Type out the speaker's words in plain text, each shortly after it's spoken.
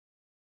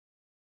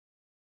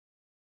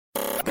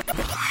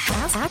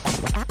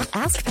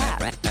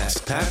AskPat.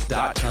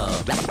 AskPat.com.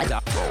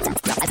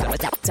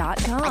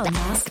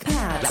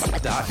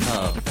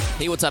 AskPat.com.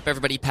 Hey, what's up,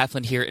 everybody? Pat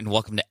Flynn here, and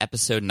welcome to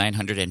episode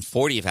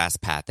 940 of Ask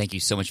Pat. Thank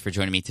you so much for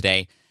joining me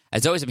today.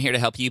 As always, I'm here to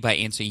help you by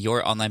answering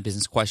your online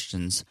business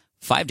questions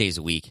 5 days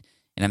a week,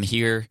 and I'm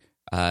here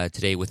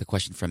today with a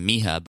question from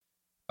Miha.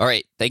 All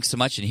right, thanks so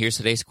much, and here's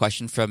today's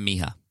question from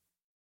Miha.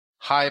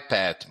 Hi,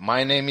 Pat.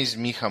 My name is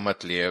Miha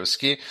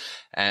Matlievsky,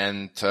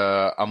 and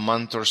a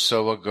month or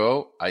so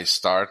ago, I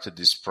started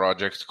this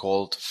project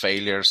called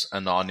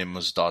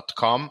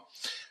FailuresAnonymous.com.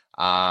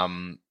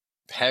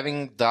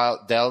 Having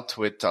dealt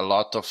with a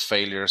lot of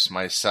failures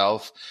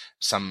myself,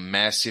 some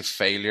massive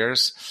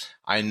failures,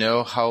 I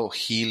know how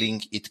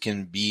healing it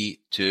can be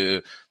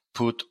to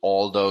put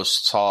all those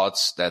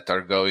thoughts that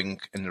are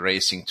going and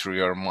racing through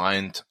your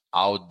mind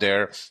out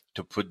there,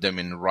 to put them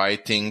in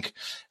writing.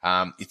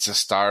 It's a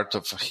start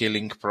of a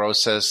healing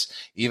process.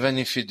 Even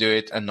if you do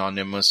it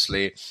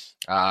anonymously,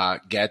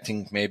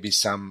 getting maybe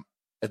some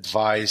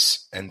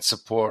advice and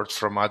support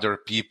from other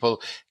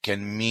people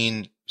can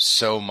mean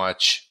so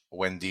much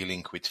when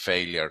dealing with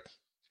failure.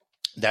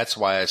 That's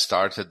why I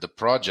started the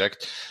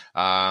project,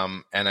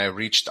 and I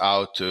reached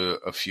out to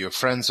a few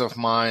friends of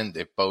mine.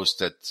 They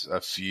posted a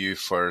few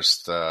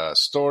first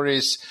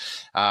stories,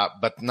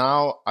 but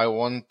now I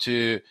want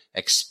to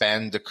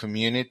expand the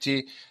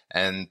community,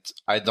 and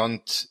I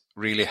don't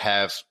really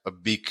have a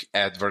big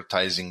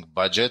advertising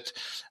budget.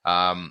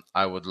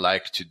 I would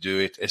like to do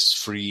it as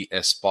free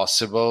as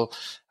possible,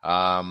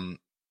 and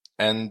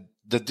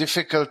the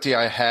difficulty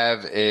I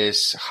have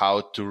is how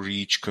to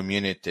reach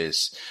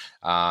communities.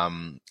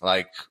 I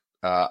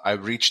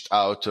reached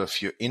out to a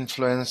few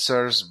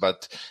influencers,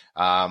 but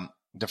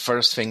the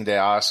first thing they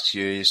ask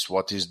you is,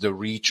 what is the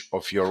reach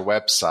of your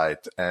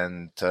website?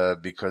 And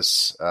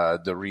because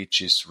the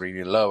reach is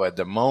really low at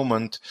the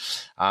moment,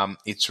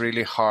 it's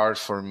really hard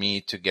for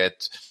me to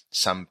get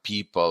some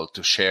people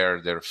to share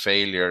their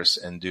failures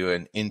and do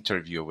an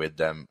interview with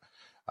them.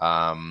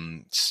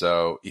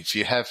 So if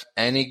you have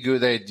any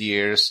good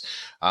ideas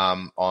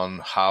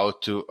on how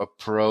to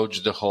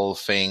approach the whole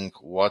thing,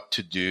 what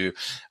to do,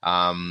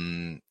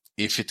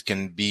 if it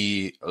can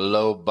be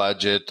low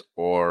budget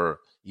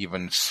or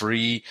even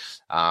free,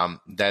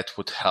 that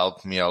would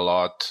help me a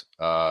lot.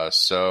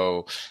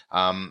 So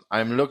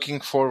I'm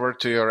looking forward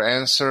to your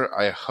answer.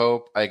 I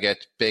hope I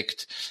get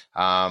picked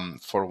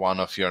for one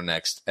of your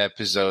next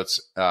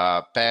episodes.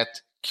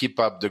 Pat,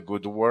 keep up the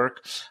good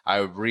work. I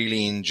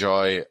really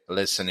enjoy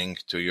listening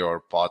to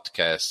your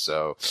podcast.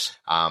 So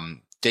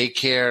take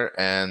care,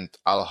 and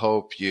I'll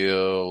hope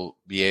you'll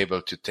be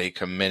able to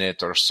take a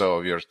minute or so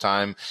of your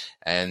time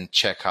and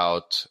check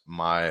out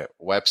my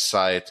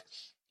website.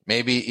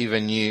 Maybe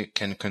even you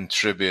can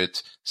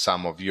contribute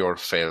some of your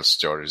fail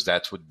stories.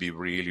 That would be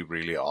really,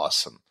 really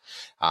awesome.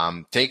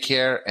 Take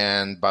care,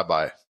 and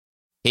bye-bye.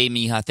 Hey,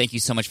 Miha, thank you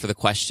so much for the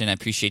question. I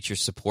appreciate your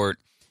support.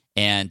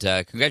 And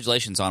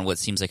congratulations on what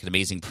seems like an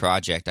amazing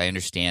project. I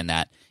understand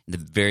that in the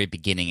very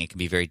beginning it can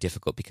be very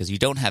difficult because you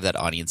don't have that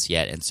audience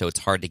yet, and so it's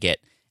hard to get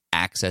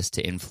access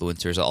to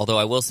influencers. Although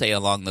I will say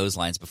along those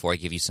lines, before I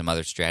give you some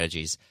other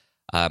strategies,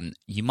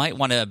 you might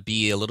want to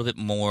be a little bit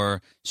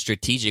more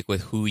strategic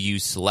with who you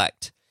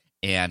select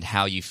and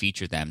how you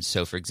feature them.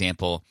 So, for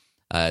example,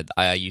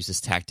 I use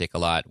this tactic a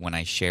lot when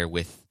I share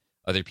with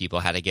other people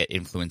how to get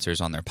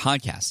influencers on their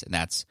podcast, and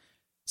that's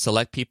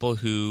select people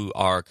who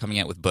are coming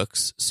out with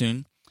books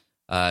soon.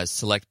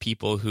 Select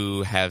people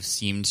who have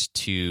seemed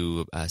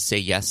to say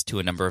yes to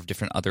a number of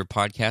different other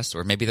podcasts,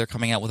 or maybe they're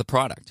coming out with a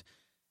product.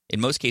 In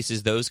most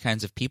cases, those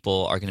kinds of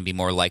people are going to be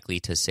more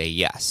likely to say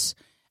yes.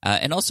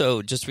 And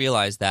also just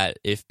realize that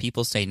if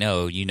people say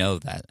no, you know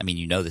that. I mean,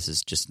 you know this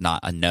is just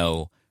not a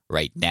no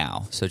right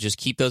now. So just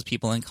keep those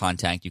people in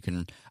contact. You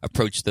can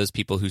approach those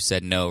people who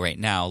said no right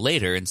now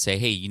later and say,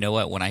 hey, you know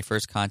what? When I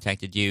first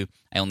contacted you,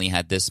 I only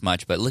had this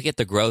much, but look at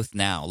the growth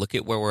now. Look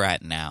at where we're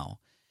at now.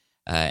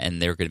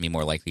 And they're going to be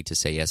more likely to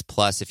say yes.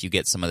 Plus, if you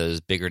get some of those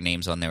bigger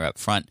names on there up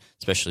front,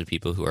 especially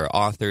people who are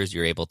authors,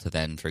 you're able to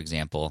then, for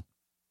example,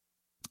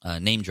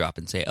 name drop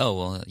and say, oh,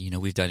 well, you know,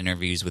 we've done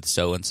interviews with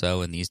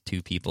so-and-so and these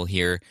two people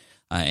here,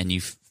 and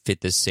you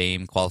fit the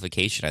same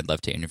qualification. I'd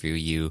love to interview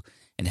you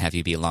and have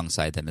you be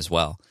alongside them as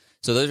well.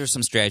 So those are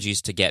some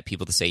strategies to get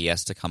people to say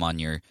yes to come on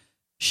your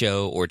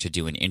show or to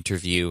do an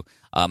interview.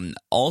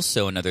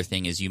 Also, another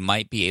thing is you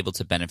might be able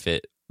to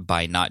benefit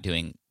by not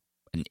doing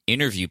an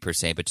interview per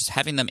se, but just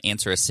having them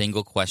answer a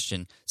single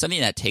question, something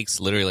that takes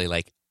literally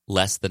like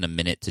less than a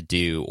minute to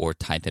do or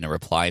type in a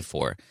reply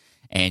for.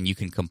 And you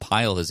can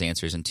compile those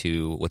answers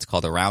into what's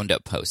called a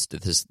roundup post.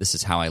 This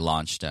is how I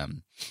launched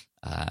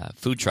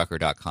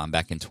foodtrucker.com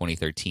back in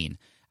 2013.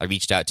 I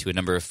reached out to a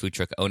number of food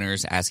truck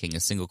owners asking a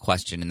single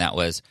question, and that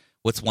was,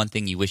 what's one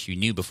thing you wish you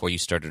knew before you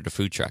started a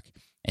food truck?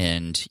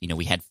 And, you know,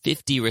 we had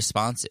 50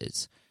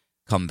 responses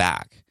come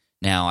back.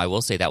 Now, I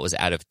will say that was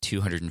out of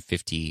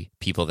 250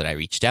 people that I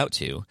reached out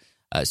to.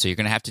 So you're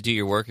going to have to do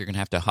your work. You're going to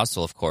have to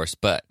hustle, of course,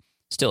 but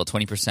still a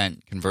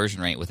 20%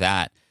 conversion rate with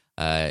that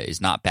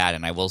is not bad.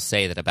 And I will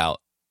say that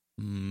about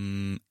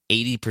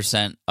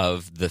 80%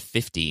 of the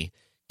 50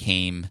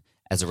 came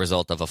as a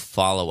result of a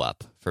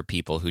follow-up for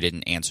people who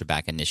didn't answer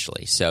back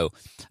initially. So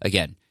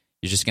again,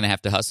 you're just going to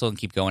have to hustle and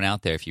keep going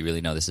out there if you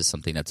really know this is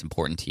something that's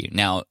important to you.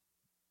 Now,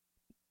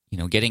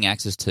 getting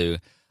access to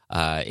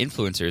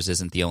influencers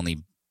isn't the only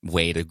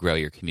way to grow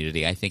your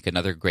community. I think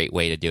another great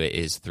way to do it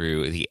is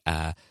through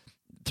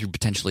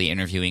potentially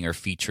interviewing or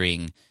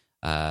featuring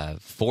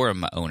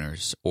forum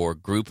owners or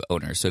group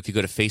owners. So if you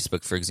go to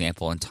Facebook, for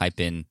example, and type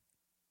in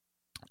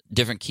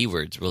different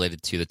keywords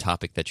related to the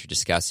topic that you're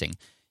discussing,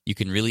 you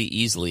can really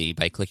easily,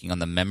 by clicking on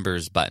the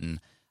members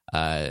button,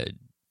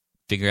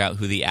 figure out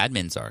who the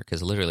admins are,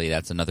 because literally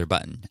that's another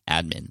button,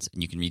 admins.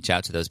 And you can reach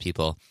out to those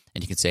people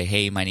and you can say,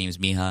 hey, my name is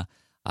Miha.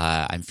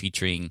 I'm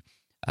featuring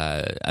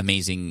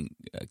amazing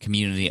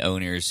community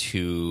owners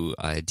who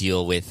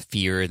deal with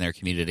fear in their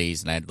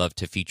communities, and I'd love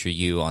to feature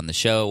you on the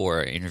show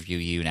or interview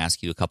you and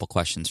ask you a couple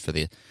questions for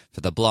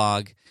the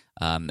blog.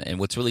 And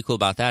what's really cool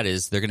about that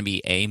is they're going to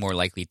be A, more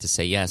likely to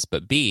say yes,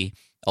 but B,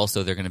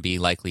 also they're going to be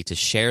likely to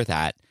share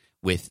that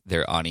with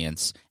their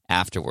audience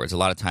afterwards. A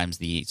lot of times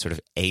the sort of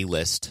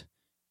A-list,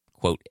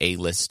 quote,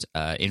 A-list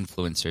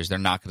influencers, they're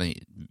not going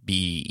to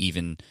be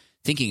even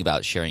thinking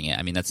about sharing it.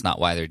 I mean, that's not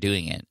why they're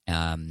doing it.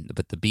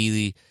 But the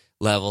B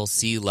level,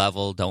 C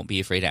level, don't be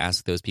afraid to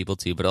ask those people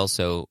too, but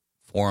also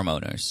forum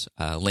owners.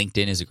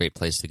 LinkedIn is a great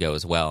place to go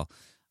as well.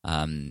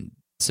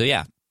 So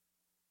yeah,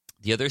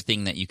 the other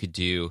thing that you could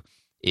do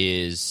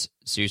is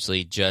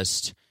seriously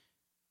just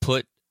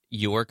put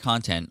your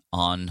content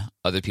on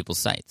other people's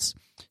sites.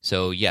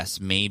 So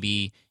yes,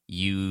 maybe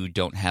you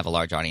don't have a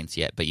large audience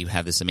yet, but you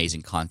have this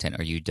amazing content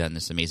or you've done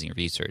this amazing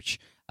research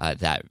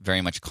that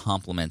very much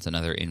complements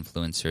another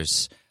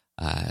influencer's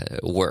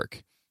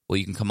work. Well,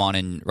 you can come on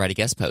and write a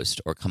guest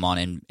post or come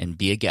on and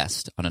be a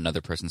guest on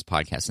another person's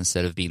podcast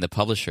instead of being the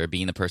publisher,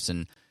 be the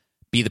person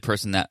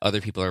that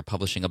other people are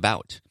publishing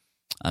about.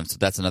 So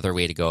that's another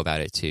way to go about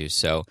it too.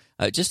 So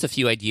just a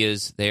few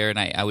ideas there, and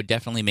I would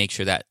definitely make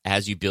sure that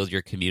as you build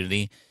your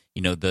community,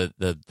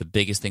 the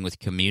biggest thing with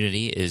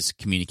community is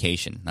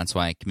communication. That's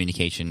why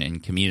communication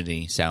and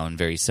community sound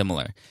very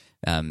similar.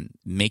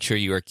 Make sure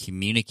you are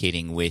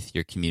communicating with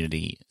your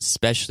community,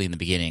 especially in the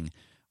beginning,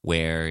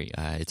 where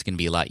it's going to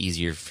be a lot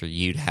easier for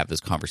you to have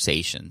those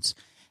conversations.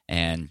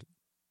 And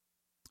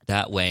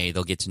that way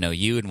they'll get to know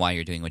you and why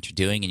you're doing what you're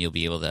doing, and you'll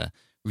be able to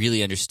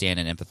really understand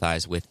and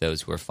empathize with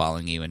those who are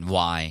following you and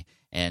why,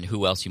 and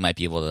who else you might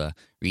be able to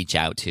reach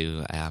out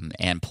to.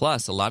 And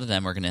plus, a lot of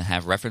them are going to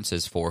have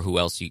references for who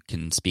else you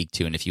can speak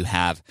to. And if you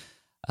have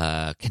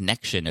a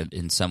connection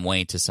in some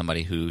way to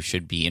somebody who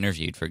should be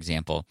interviewed, for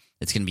example,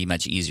 it's going to be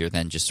much easier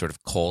than just sort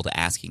of cold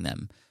asking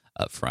them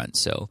up front.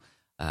 So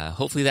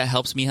hopefully that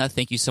helps, Miha.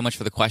 Thank you so much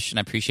for the question.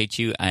 I appreciate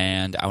you.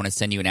 And I want to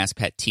send you an Ask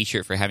Pat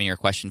t-shirt for having your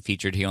question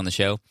featured here on the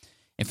show.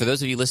 And for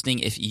those of you listening,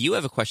 if you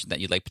have a question that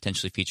you'd like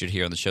potentially featured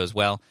here on the show as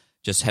well,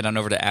 just head on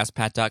over to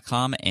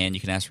AskPat.com and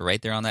you can ask for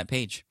right there on that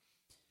page.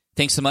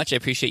 Thanks so much. I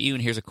appreciate you.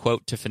 And here's a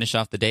quote to finish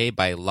off the day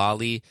by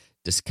Lolly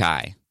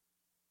Deskai.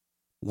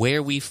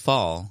 Where we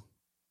fall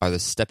are the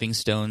stepping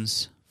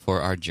stones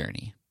for our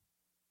journey.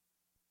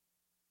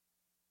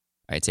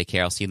 All right, take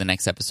care. I'll see you in the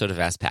next episode of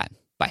Ask Pat.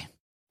 Bye.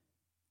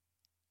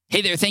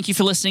 Hey there, thank you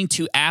for listening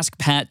to Ask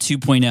Pat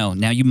 2.0.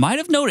 Now, you might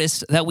have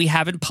noticed that we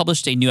haven't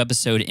published a new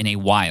episode in a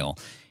while.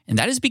 And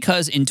that is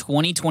because in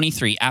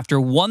 2023, after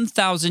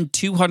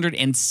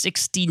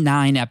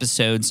 1,269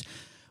 episodes,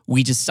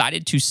 we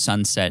decided to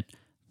sunset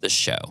the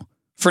show.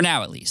 For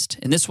now, at least.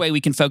 In this way, we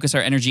can focus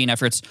our energy and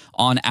efforts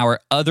on our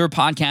other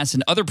podcasts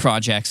and other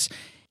projects.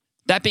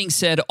 That being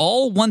said,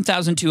 all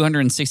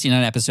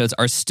 1,269 episodes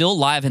are still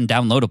live and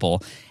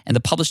downloadable, and the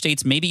published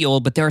dates may be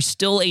old, but there are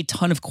still a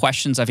ton of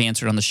questions I've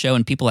answered on the show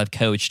and people I've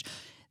coached.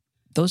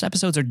 Those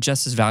episodes are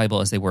just as valuable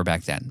as they were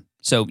back then.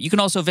 So you can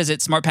also visit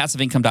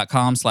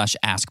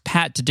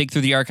smartpassiveincome.com/askpat to dig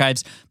through the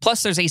archives.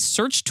 Plus, there's a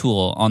search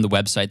tool on the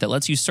website that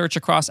lets you search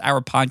across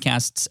our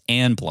podcasts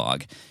and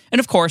blog.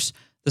 And of course,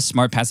 the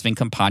Smart Passive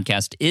Income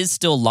podcast is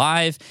still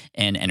live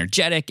and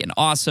energetic and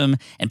awesome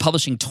and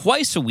publishing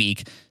twice a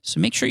week.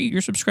 So make sure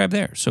you're subscribed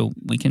there so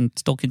we can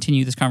still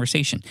continue this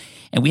conversation.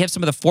 And we have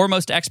some of the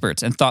foremost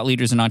experts and thought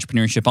leaders in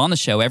entrepreneurship on the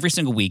show every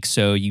single week,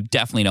 so you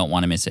definitely don't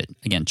want to miss it.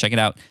 Again, check it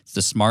out. It's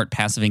the Smart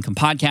Passive Income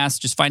podcast.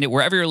 Just find it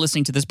wherever you're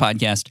listening to this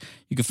podcast.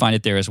 You can find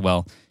it there as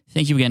well.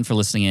 Thank you again for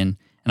listening in,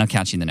 and I'll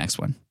catch you in the next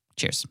one.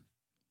 Cheers.